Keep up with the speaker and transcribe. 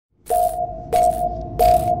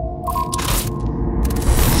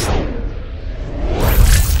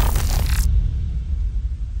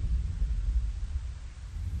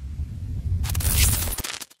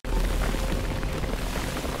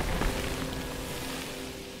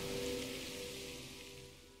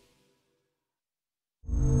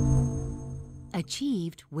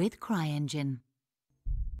Achieved with CryEngine.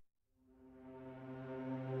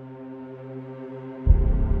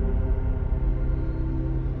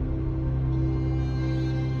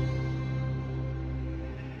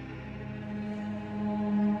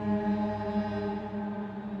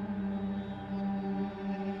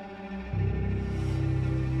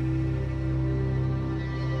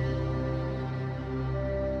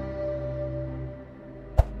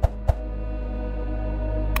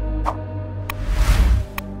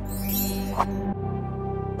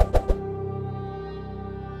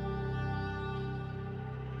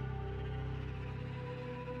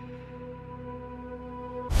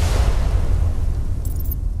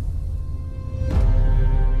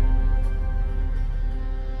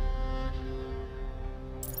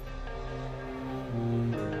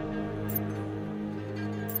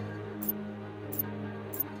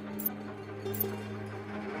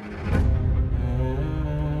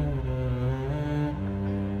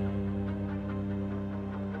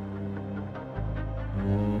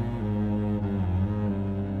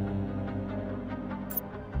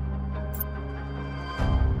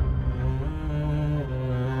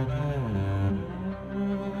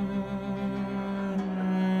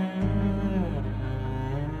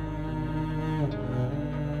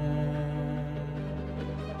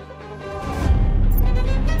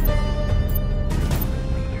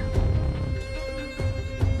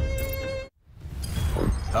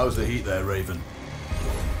 How's the heat there, Raven?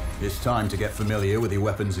 It's time to get familiar with your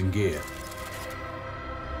weapons and gear.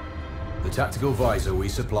 The tactical visor we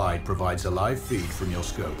supplied provides a live feed from your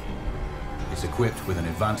scope. It's equipped with an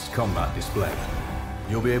advanced combat display.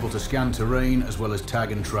 You'll be able to scan terrain as well as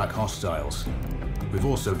tag and track hostiles. We've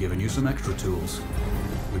also given you some extra tools.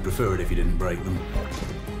 We'd prefer it if you didn't break them.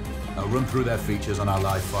 I'll run through their features on our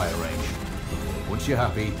live fire range. Once you're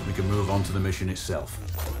happy, we can move on to the mission itself.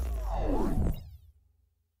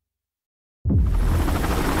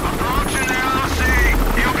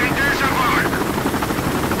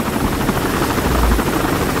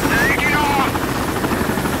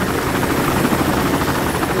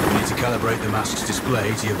 Calibrate the mask's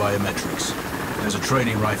display to your biometrics. There's a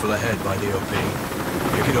training rifle ahead by the OP.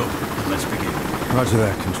 Pick it up and let's begin. Roger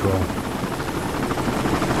that, Control.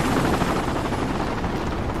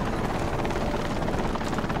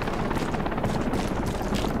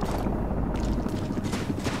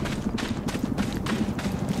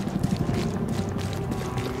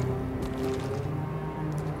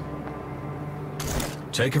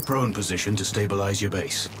 Take a prone position to stabilize your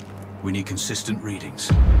base. We need consistent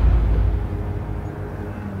readings.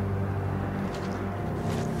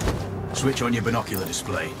 Switch on your binocular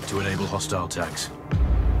display to enable hostile tags.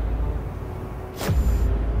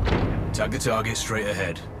 Tag the target straight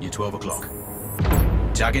ahead, you're 12 o'clock.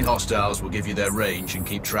 Tagging hostiles will give you their range and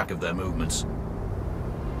keep track of their movements.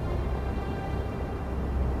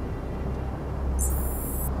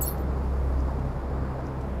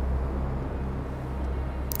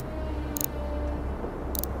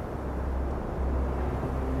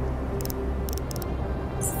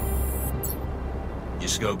 Your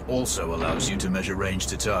scope also allows you to measure range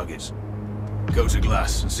to targets. Go to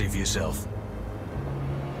glass and see for yourself.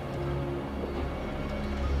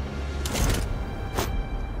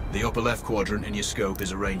 The upper left quadrant in your scope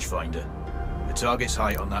is a rangefinder. The target's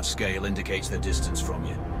height on that scale indicates their distance from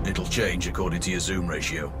you. It'll change according to your zoom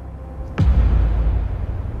ratio.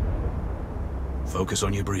 Focus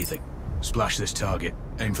on your breathing. Splash this target.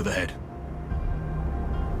 Aim for the head.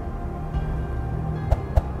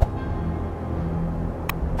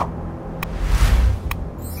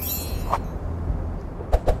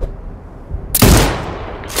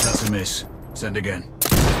 That's a miss. Send again.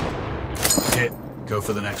 Hit. Go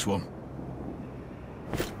for the next one.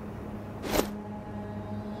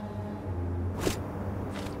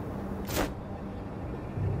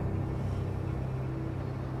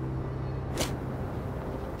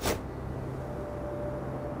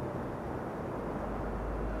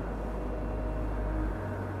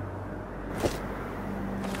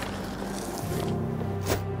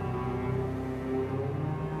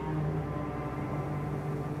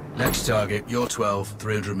 Next target, you're 12,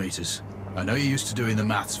 300 meters. I know you're used to doing the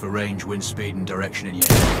maths for range, wind speed, and direction in your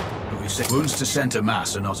head, but we've said wounds to center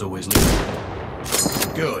mass are not always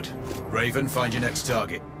lethal. Good. Raven, find your next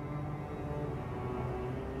target.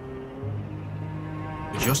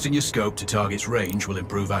 Adjusting your scope to target's range will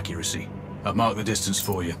improve accuracy. I've marked the distance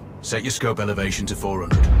for you. Set your scope elevation to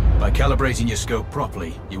 400. By calibrating your scope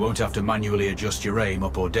properly, you won't have to manually adjust your aim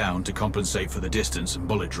up or down to compensate for the distance and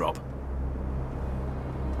bullet drop.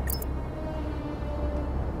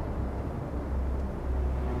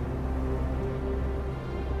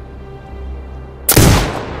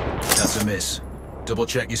 a miss. Double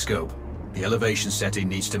check your scope. The elevation setting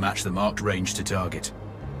needs to match the marked range to target.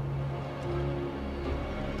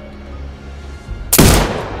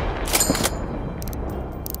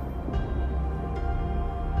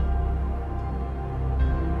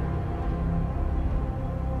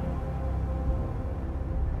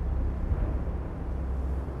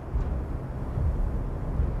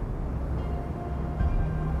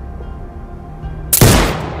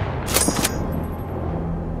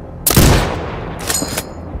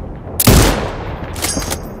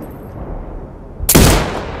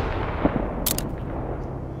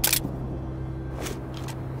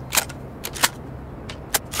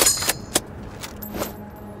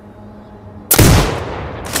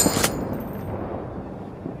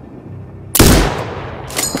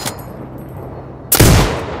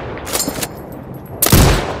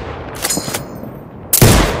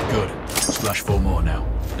 Splash 4 more now.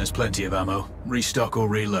 There's plenty of ammo. Restock or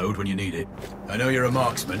reload when you need it. I know you're a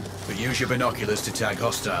marksman, but use your binoculars to tag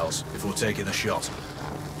hostiles before taking the shot.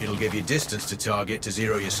 It'll give you distance to target to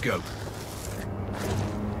zero your scope.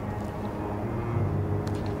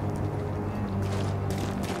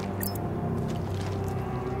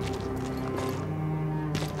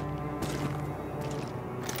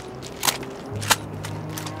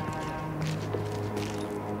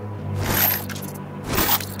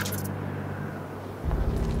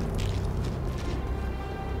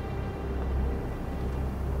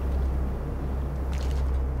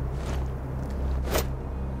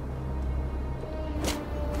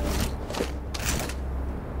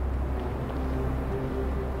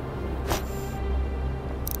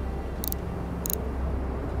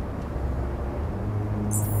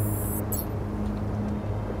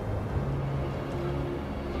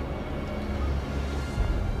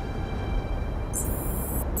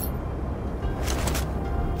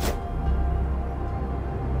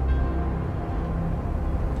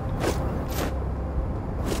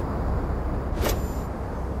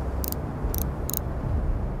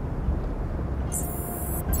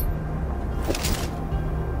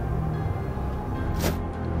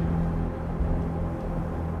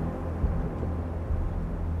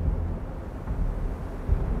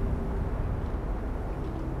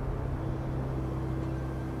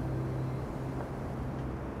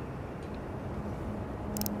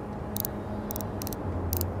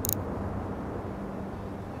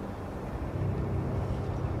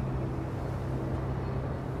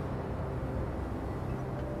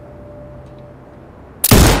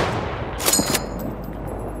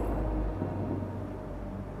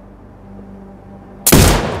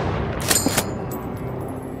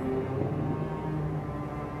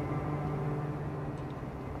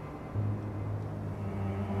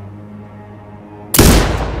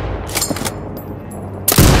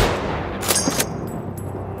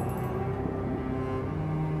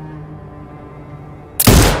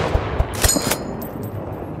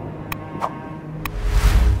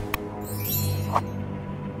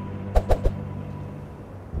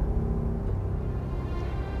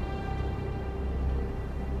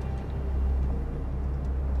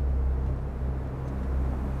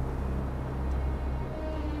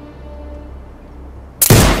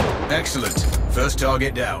 Excellent. First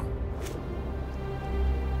target down.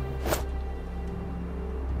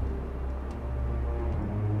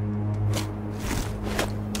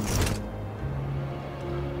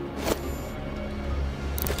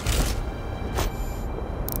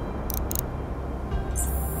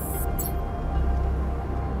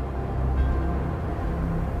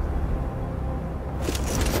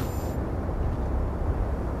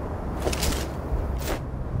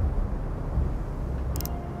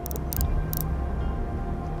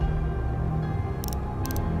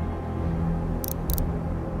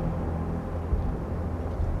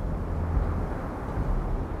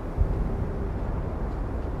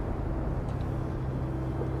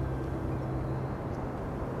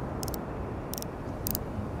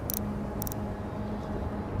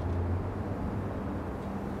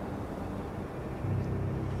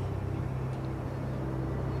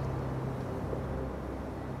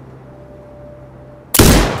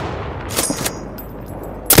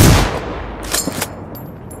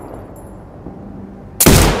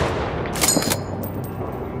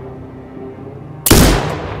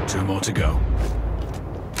 Two more to go.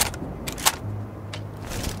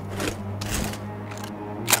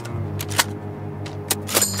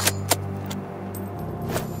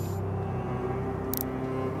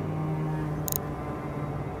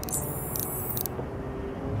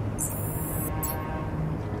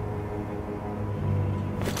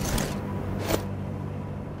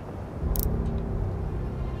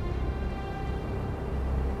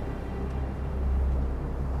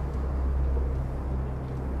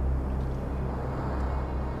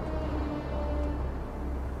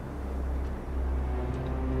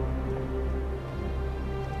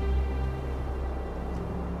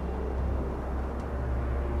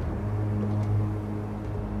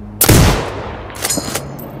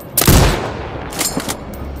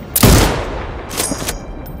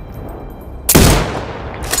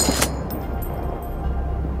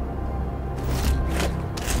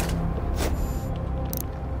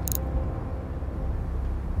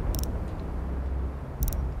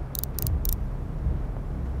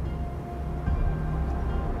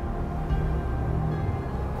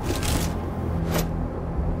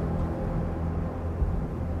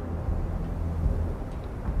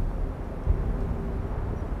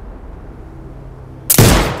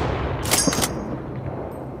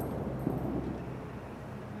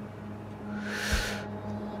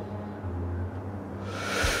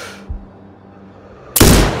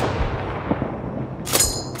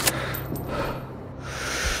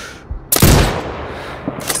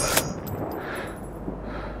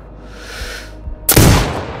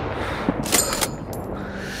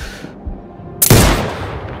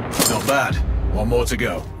 more to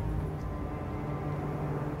go.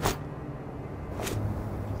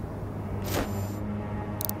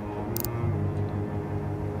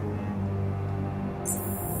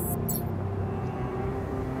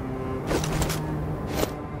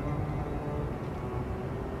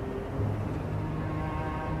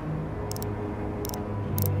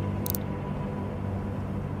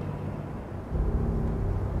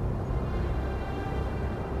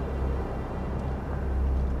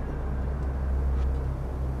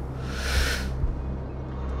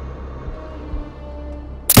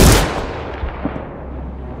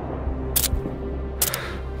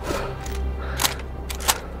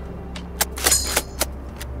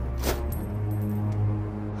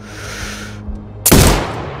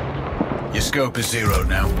 Your scope is zeroed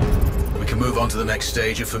now. We can move on to the next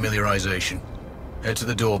stage of familiarization. Head to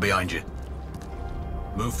the door behind you.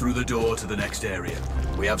 Move through the door to the next area.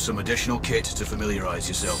 We have some additional kit to familiarize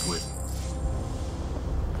yourself with.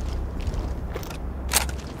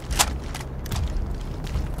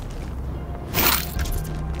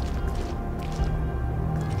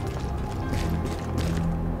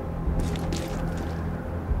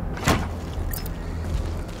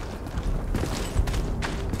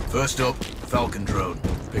 First up, Falcon drone.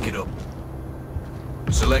 Pick it up.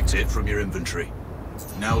 Select it from your inventory.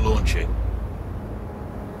 Now launch it.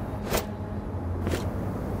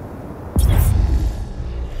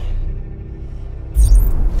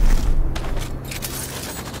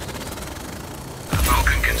 The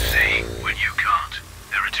Falcon can see when you can't.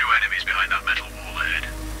 There are two enemies behind that metal wall ahead.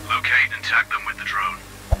 Locate and tag them with the drone.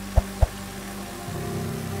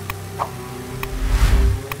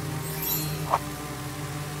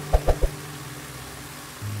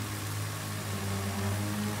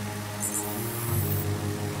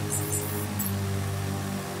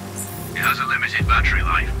 It has a limited battery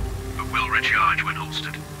life, but will recharge when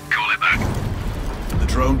holstered. Call it back. The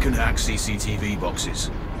drone can hack CCTV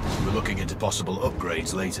boxes. We're looking into possible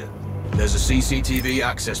upgrades later. There's a CCTV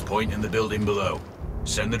access point in the building below.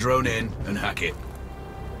 Send the drone in and hack it.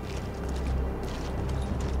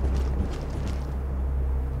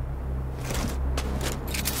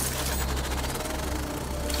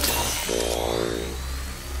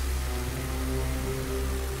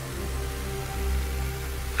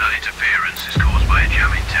 That interference is caused by a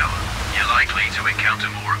jamming tower. You're likely to encounter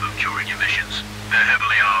more of them during your missions. They're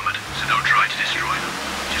heavily armored, so don't try to destroy them.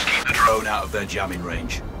 Just keep the drone Drone out of their jamming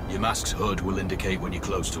range. Your mask's HUD will indicate when you're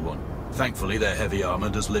close to one. Thankfully, their heavy armor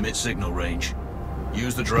does limit signal range.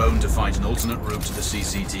 Use the drone to find an alternate route to the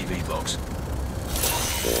CCTV box.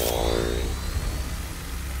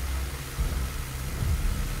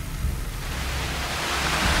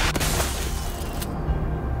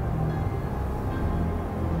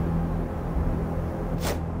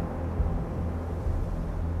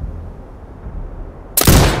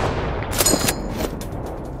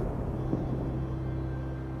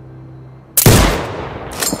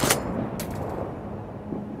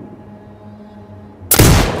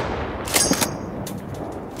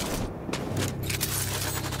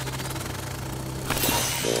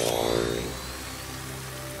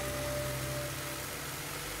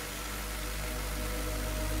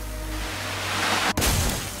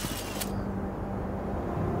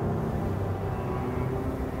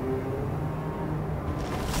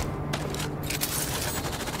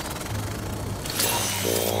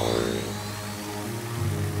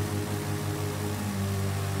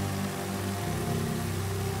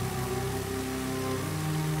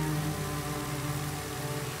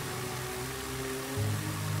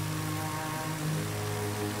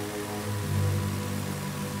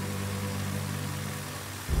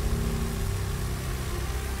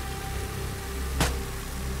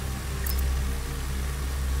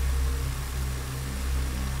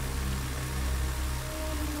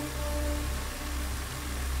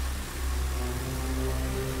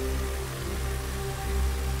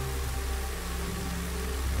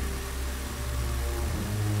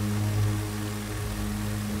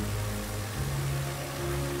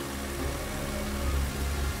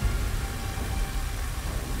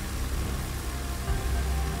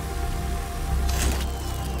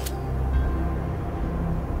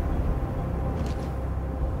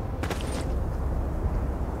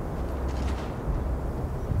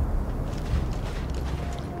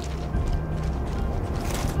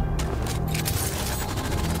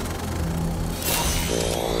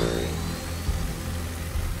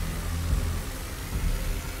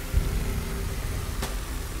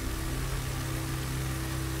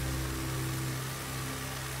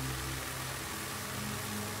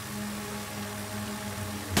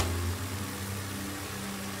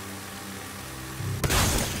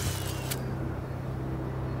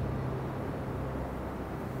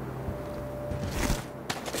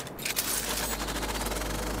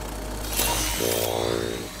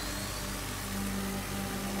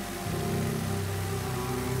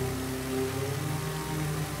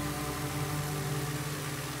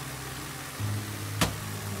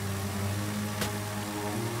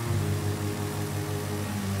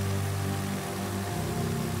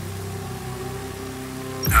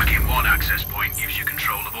 Hacking one access point gives you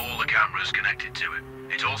control of all the cameras connected to it.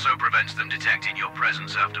 It also prevents them detecting your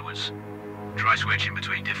presence afterwards. Try switching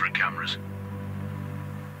between different cameras.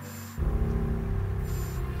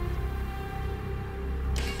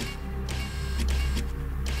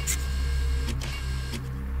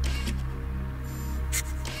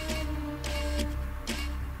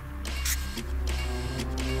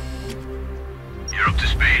 You're up to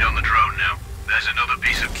speed on the drone now. There's another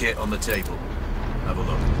piece of kit on the table. Have a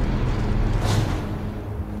look.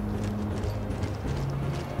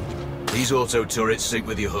 These auto turrets sync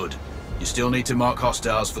with your HUD. You still need to mark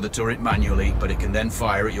hostiles for the turret manually, but it can then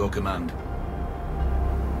fire at your command.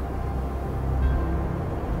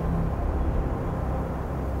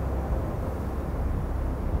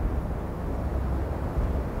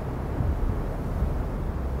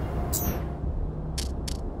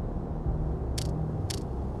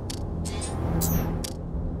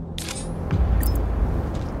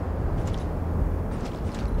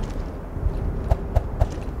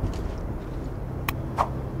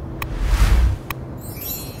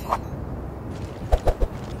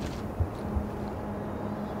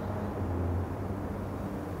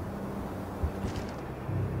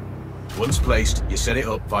 Once placed, you set it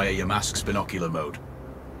up via your mask's binocular mode.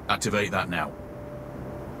 Activate that now.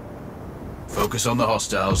 Focus on the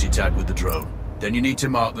hostiles you tag with the drone. Then you need to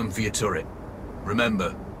mark them for your turret.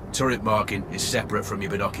 Remember, turret marking is separate from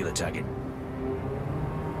your binocular tagging.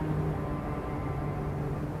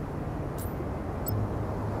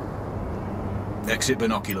 Exit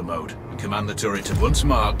binocular mode and command the turret to once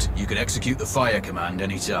marked, you can execute the fire command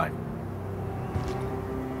anytime.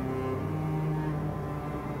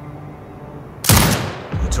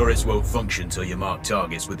 Turrets won't function till you mark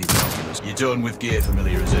targets with your binoculars. You're done with gear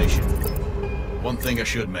familiarization. One thing I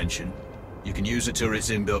should mention, you can use a turret's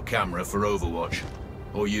inbuilt camera for overwatch,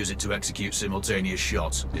 or use it to execute simultaneous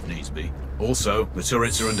shots, if needs be. Also, the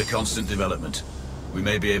turrets are under constant development. We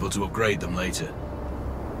may be able to upgrade them later.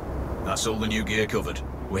 That's all the new gear covered.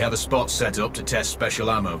 We have a spot set up to test special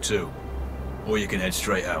ammo too. Or you can head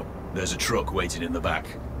straight out. There's a truck waiting in the back.